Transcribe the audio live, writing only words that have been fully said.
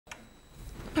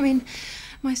I mean,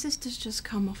 my sister's just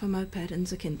come off a moped in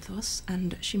Zakynthos,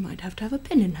 and she might have to have a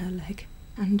pin in her leg.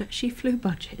 And she flew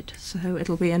budget, so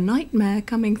it'll be a nightmare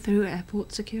coming through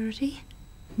airport security.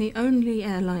 The only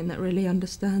airline that really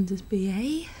understands is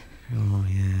BA. Oh,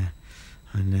 yeah,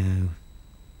 I know.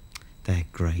 They're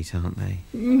great, aren't they?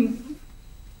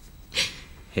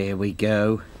 Here we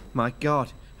go. My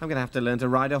God, I'm going to have to learn to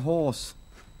ride a horse.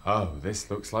 Oh,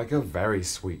 this looks like a very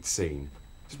sweet scene.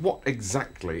 What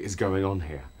exactly is going on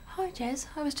here? Hi, Jez.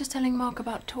 I was just telling Mark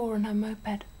about Tor and her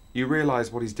moped. You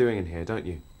realise what he's doing in here, don't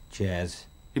you? Cheers.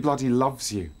 He bloody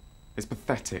loves you. It's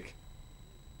pathetic.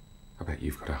 I bet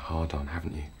you've got a hard-on,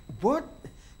 haven't you? What?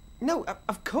 No,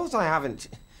 of course I haven't.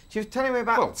 She was telling me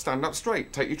about... Well, stand up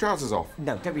straight. Take your trousers off.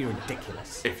 No, don't be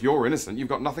ridiculous. If you're innocent, you've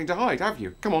got nothing to hide, have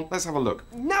you? Come on, let's have a look.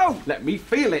 No! Let me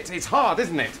feel it. It's hard,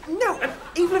 isn't it? No,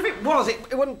 even if it was,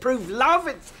 it wouldn't prove love.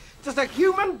 It's just a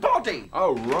human body.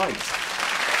 Oh, right.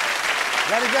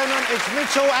 Ladies and gentlemen, it's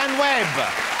Mitchell and Webb.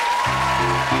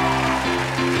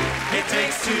 It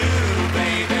takes two,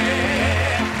 baby.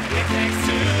 It takes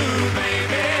two,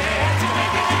 baby, to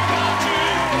make a dream come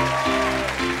true.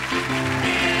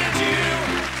 Me and you.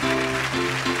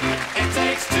 It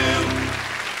takes two.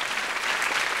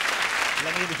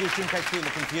 Let me introduce you in case people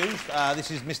are confused.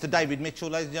 This is Mr. David Mitchell,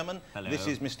 ladies and gentlemen. Hello. This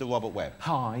is Mr. Robert Webb.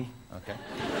 Hi. Okay.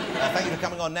 Thank you for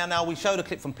coming on. Now, we showed a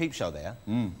clip from Peep Show there,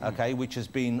 okay, which has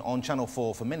been on Channel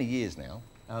 4 for many years now.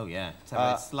 Oh, yeah. So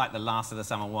it's like the last of the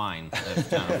summer wine of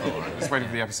Channel 4. Just waiting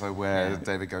for the episode where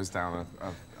David goes down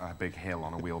a big hill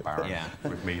on a wheelbarrow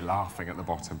with me laughing at the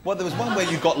bottom. Well, there was one where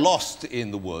you got lost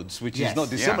in the woods, which is not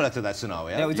dissimilar to that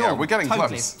scenario. Yeah, we're getting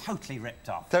close. Totally ripped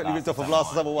off. Totally ripped off of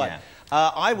Last Summer Wine.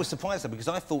 I was surprised, though, because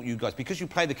I thought you guys, because you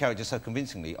played the character so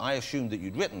convincingly, I assumed that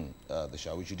you'd written the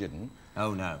show, which you didn't.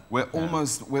 Oh, no. We're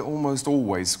almost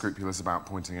always scrupulous about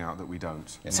pointing out that we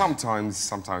don't. Yeah.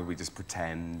 Sometimes we just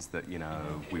pretend that, you know,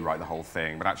 we write the whole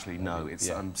thing, but actually, no,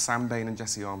 it's Sam Bain and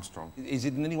Jesse Armstrong. Is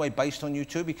it in any way based on you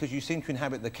two? Because you seem to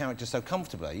inhabit the character so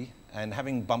comfortably, and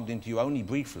having bumped into you only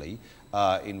briefly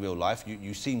in real life,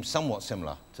 you seem somewhat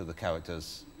similar to the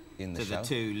characters in the show. To the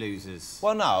two losers.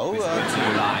 Well, no. Two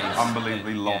lives.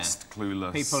 Unbelievably lost,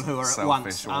 clueless, people who are at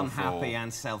once unhappy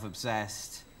and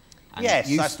self-obsessed. And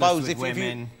yes, I suppose if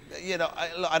women. You know,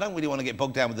 I don't really want to get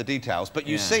bogged down with the details, but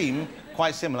you seem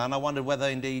quite similar, and I wondered whether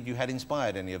indeed you had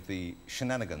inspired any of the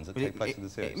shenanigans that take place in the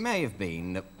series. It may have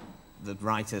been that the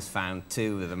writers found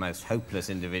two of the most hopeless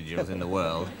individuals in the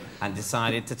world and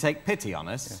decided to take pity on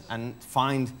us and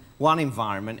find one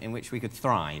environment in which we could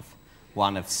thrive.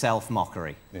 One of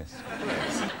self-mockery. Yes.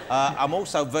 I'm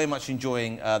also very much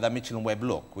enjoying that Mitchell and Webb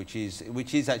look, which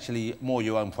is actually more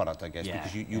your own product, I guess,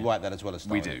 because you write that as well as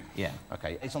starring. We do. Yeah.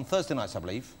 Okay. It's on Thursday nights, I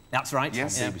believe. That's right.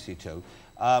 Yes. On BBC Two.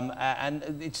 And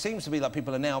it seems to be like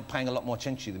people are now paying a lot more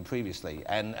attention to you than previously,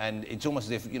 and it's almost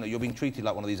as if, you know, you're being treated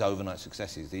like one of these overnight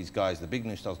successes. These guys, the big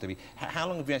new stars, TV. How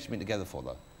long have you actually been together for,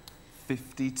 though?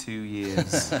 52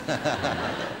 years.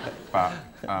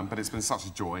 but it's been such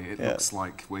a joy. It looks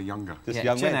like we're younger. Just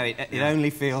young men. You know, it only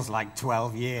feels like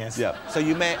 12 years. Yeah. So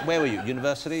you met, where were you?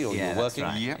 University, or you were working?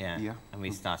 Right. Yeah. And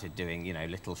we started doing, you know,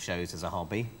 little shows as a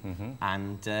hobby,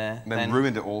 and then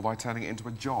ruined it all by turning it into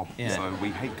a job. Yeah. So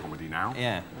we hate comedy now.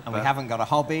 Yeah, and we haven't got a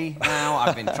hobby now.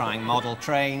 I've been trying model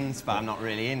trains, but I'm not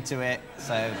really into it,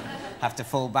 so have to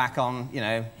fall back on, you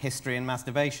know, history and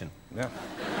masturbation. Yeah.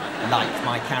 Like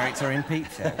my character in Peep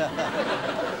Show.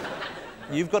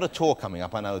 You've got a tour coming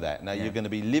up, I know that. Now, you're going to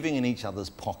be living in each other's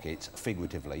pockets,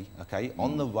 figuratively, OK,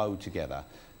 on the road together,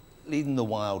 leading the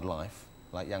wild life,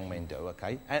 like young men do,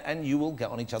 OK? And you will get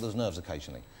on each other's nerves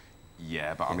occasionally.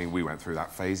 Yeah, but I mean, we went through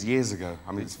that phase years ago.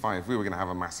 I mean, it's fine. If we were going to have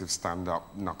a massive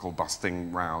stand-up,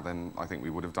 knuckle-busting row, then I think we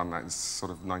would have done that in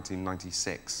sort of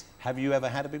 1996. Have you ever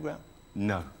had a big row?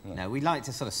 No. No, we like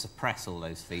to sort of suppress all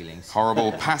those feelings.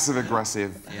 Horrible,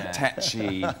 passive-aggressive,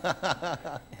 tetchy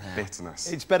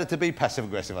bitterness. It's better to be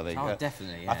passive-aggressive, I think. Oh,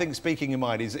 definitely, I think speaking your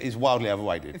mind is wildly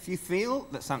overrated. If you feel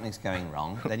that something's going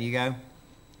wrong, then you go,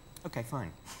 OK,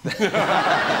 fine. Okay,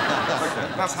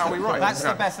 that's how we write. That's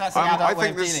the best, that's the adult way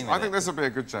of dealing with I think this will be a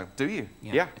good show. Do you?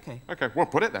 Yeah. OK, well,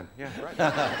 put it then. Yeah, right.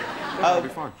 That'll be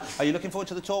fine. Are you looking forward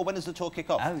to the tour? When does the tour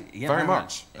kick off? Oh, yeah, very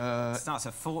much. It starts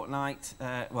a fortnight.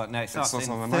 Well, no, it starts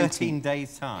in on the 13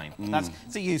 days' time. That's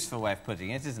a useful way of putting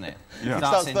it, isn't it? Yeah. It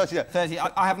starts in 30.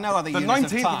 I have no other the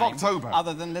units 19th of time of October.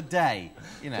 other than the day.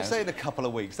 You know, Just say in a couple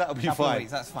of weeks. That'll be couple fine. of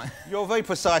weeks, that's fine. You're a very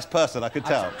precise person, I could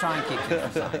tell. I'll try and keep it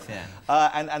precise.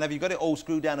 Yeah. And have you got it all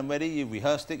screwed down and ready? You've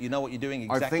rehearsed it. You know what you're doing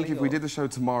exactly. I think if we did the show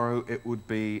tomorrow, it would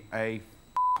be a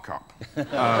Cup.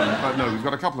 But no, we've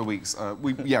got a couple of weeks.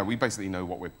 We basically know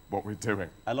what we're doing.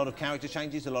 A lot of character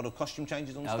changes, a lot of costume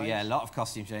changes on stage? Oh, yeah, a lot of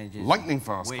costume changes. Lightning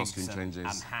fast Wigs costume changes.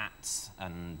 And hats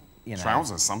and, you know...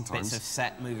 Trousers sometimes. Bits of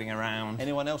set moving around.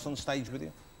 Anyone else on stage with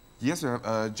you? Yes, we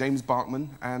have James Barkman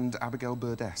and Abigail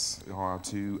Burdess, who are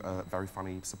two very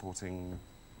funny supporting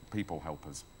people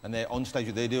helpers. And they're on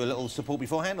stage, they do a little support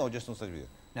beforehand or just on stage with you?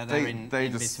 No, they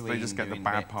just get the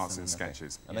bad parts in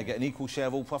sketches. And they get an equal share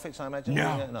of all profits, I imagine?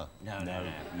 No. No.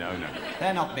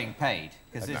 They're not being paid,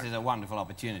 because this is a wonderful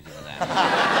opportunity for them.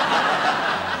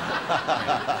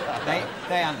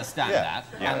 They understand that.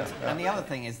 And the other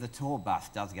thing is the tour bus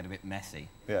does get a bit messy.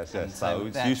 Yes. So it's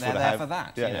useful they're to there have. for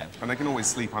that, Yeah. you know. And they can always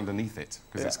sleep underneath it,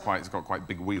 because it's got quite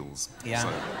big wheels. Yeah. So.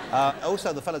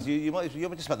 Also, the fellas,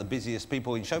 you're just about the busiest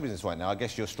people in show business right now. I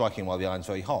guess you're striking while the iron's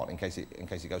very hot, in case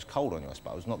it goes cold on you, I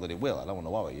suppose. Not that it will, I don't want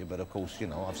to worry you, but of course, you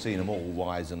know, I've seen them all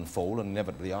rise and fall, and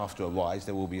inevitably after a rise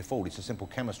there will be a fall. It's a simple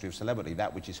chemistry of celebrity.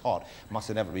 That which is hot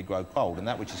must inevitably grow cold, and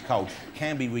that which is cold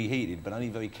can be reheated, but only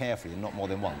very carefully and not more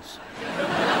than once.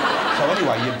 So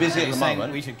anyway, you're busy at the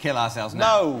moment. We should kill ourselves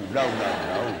now. No.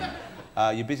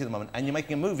 You're busy at the moment, and you're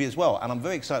making a movie as well, and I'm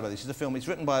very excited about this. It's a film, it's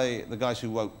written by the guys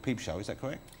who wrote Peep Show, is that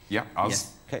correct? Yeah,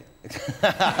 us. Okay.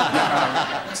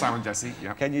 Sam and Jesse,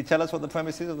 yeah. Can you tell us what the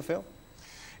premise is of the film?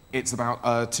 It's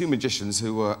about two magicians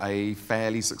who were a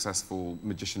fairly successful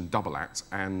magician double act,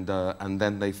 and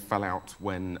then they fell out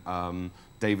when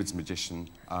David's magician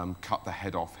cut the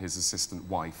head off his assistant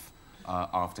wife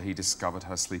after he discovered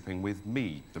her sleeping with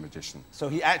me, the magician. So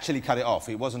he actually cut it off.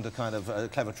 It wasn't a kind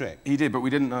of clever trick. He did, but we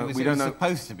didn't know. It was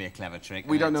supposed to be a clever trick.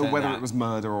 We don't know whether it was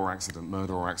murder or accident.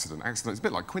 Murder or accident. Accident. It's a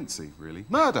bit like Quincy, really.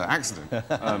 Murder, accident.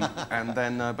 And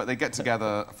then, but they get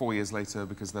together 4 years later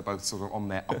because they're both sort of on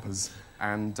their uppers,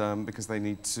 and because they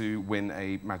need to win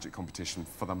a magic competition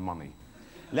for the money.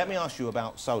 Let me ask you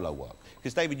about solo work.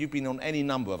 Because, David, you've been on any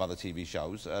number of other TV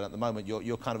shows, and at the moment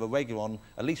you're kind of a regular on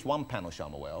at least one panel show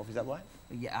I'm aware of, is that right?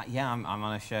 Yeah, I'm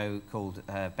on a show called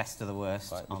Best of the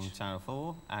Worst on Channel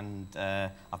 4, and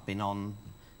I've been on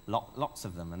lots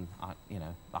of them, and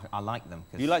I like them.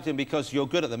 You like them because you're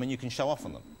good at them and you can show off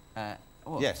on them?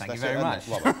 Well, yes, thank you very much.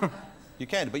 You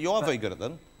can, but you are very good at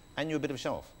them, and you're a bit of a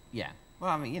show-off. Yeah.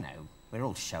 Well, I mean, you know, we're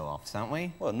all show-offs, aren't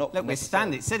we? Well, not... Look, we're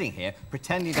sitting here,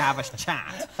 pretending to have a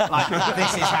chat, like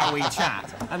this is how we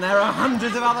chat, and there are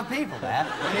hundreds of other people there,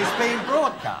 and it's being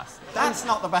broadcast. That's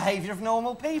not the behaviour of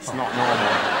normal people. It's not normal.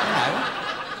 You know?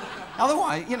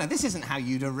 Otherwise, you know, this isn't how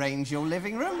you'd arrange your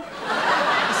living room.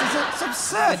 It's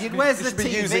absurd. Where's the TV? You should be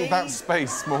using that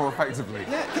space more effectively.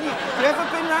 Yeah, have you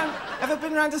ever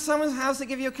been round to someone's house to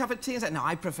give you a cup of tea and say, no,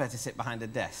 I prefer to sit behind a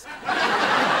desk?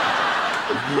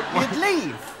 You'd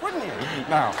leave, wouldn't you?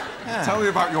 Now, tell me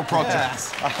about your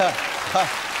projects.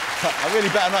 I really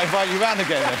better not invite you round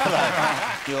again then.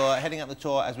 You're heading up the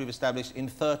tour, as we've established, in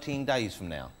 13 days from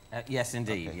now. Yes,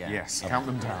 indeed, Okay. yeah. Yes, count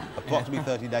them down. Approximately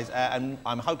 13 days. And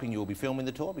I'm hoping you'll be filming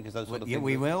the tour, because those sort of things...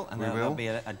 We will, and there'll be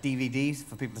a DVD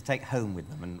for people to take home with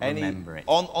them and remember it.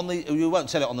 You won't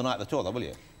sell it on the night of the tour, though, will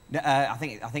you? No, I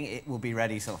think it will be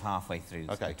ready sort of halfway through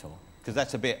the tour. Because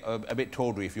that's a bit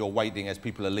tawdry if you're waiting as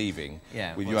people are leaving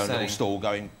with your own little stall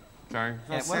going... Okay,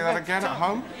 let's see that again at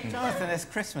home. Jonathan, there's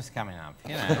Christmas coming up,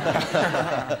 you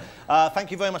know.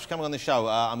 Thank you very much for coming on the show.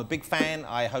 I'm a big fan.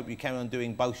 I hope you carry on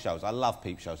doing both shows. I love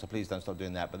Peep Show, so please don't stop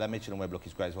doing that. But that Mitchell and Webb look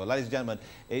is great as well. Ladies and gentlemen,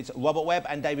 it's Robert Webb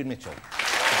and David Mitchell.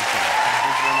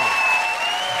 Thank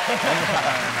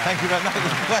you very much.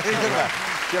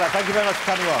 Thank you very much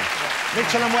for coming on.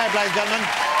 Mitchell and Webb, ladies and gentlemen.